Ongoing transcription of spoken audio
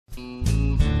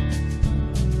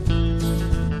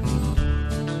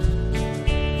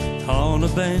On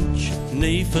a bench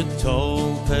neath a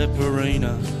tall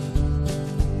pepperina,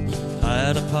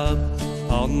 at a pub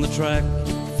on the track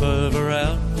further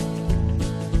out,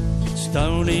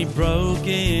 Stoney broke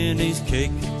in his kick,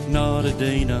 not a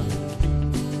dinar,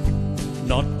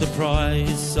 not the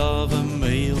price of a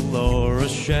meal or a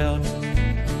shout.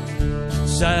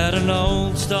 Sat an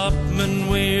old stockman,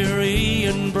 weary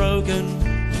and broken,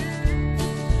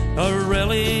 a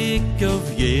relic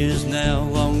of years now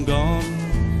long gone,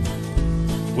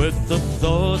 with the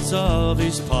thoughts of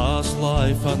his past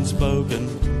life unspoken.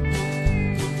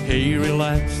 He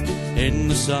relaxed in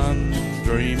the sun,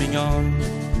 dreaming on,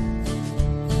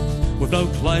 with no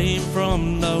claim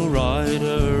from no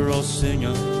writer or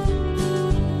singer,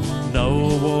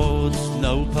 no awards,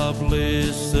 no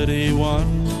publicity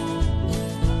won.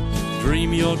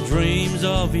 Dream your dreams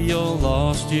of your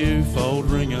lost youth, old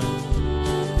ringer.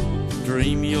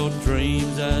 Dream your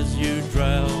dreams as you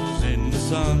drowse in the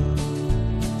sun.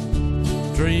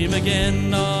 Dream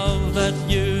again of that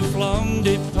youth long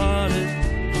departed,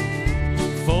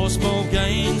 for small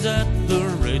gains at the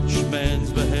rich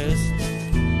man's behest,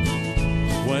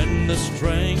 when the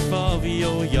strength of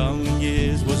your young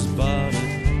years was parted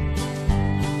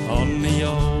on the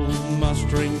old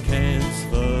mustering camps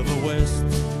further west.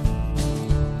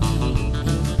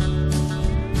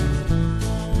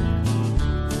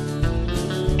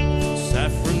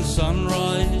 Saffron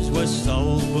sunrise where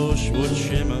Saltbush would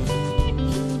shimmer,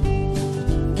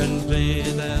 and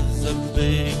bathe as a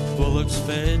big bullock's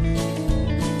fed.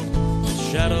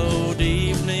 Shadowed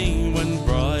evening when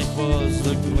bright was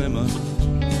the glimmer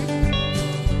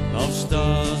of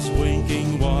stars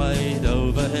winking wide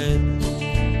overhead.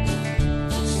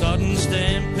 Sudden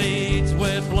stampedes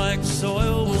where black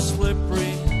soil was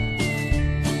slippery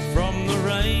from the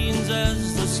rains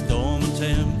as the storm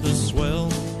tempest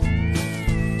swelled.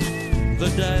 The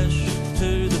dash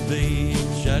to the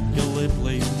beach at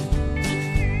Gallipoli,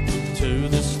 to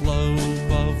the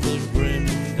slope of the grim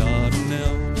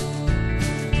Dardanelle.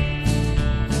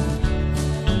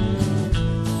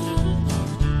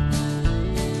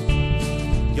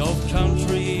 Gulf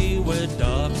country where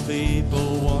dark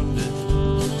people wandered,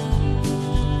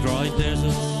 dry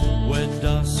deserts where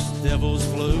dust devils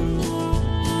flew,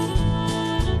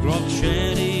 grog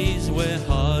shanties where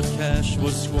hard cash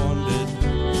was squandered,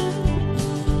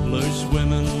 loose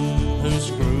women whose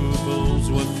scruples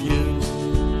were few.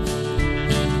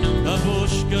 A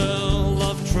bush girl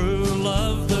of true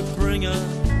love, the bringer,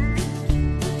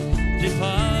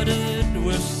 departed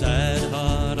with sad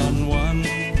heart unwon.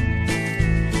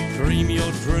 Dream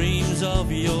your dreams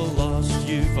of your lost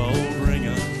youth, old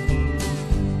ringer.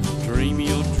 Dream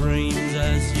your dreams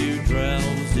as you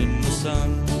drowse in the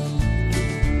sun.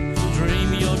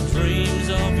 Dream your dreams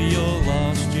of your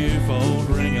lost youth, old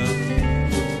ringer.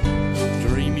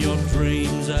 Dream your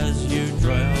dreams as you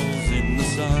drowse in the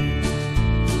sun.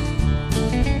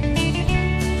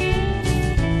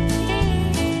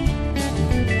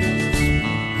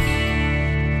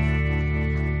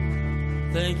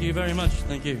 Thank you very much.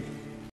 Thank you.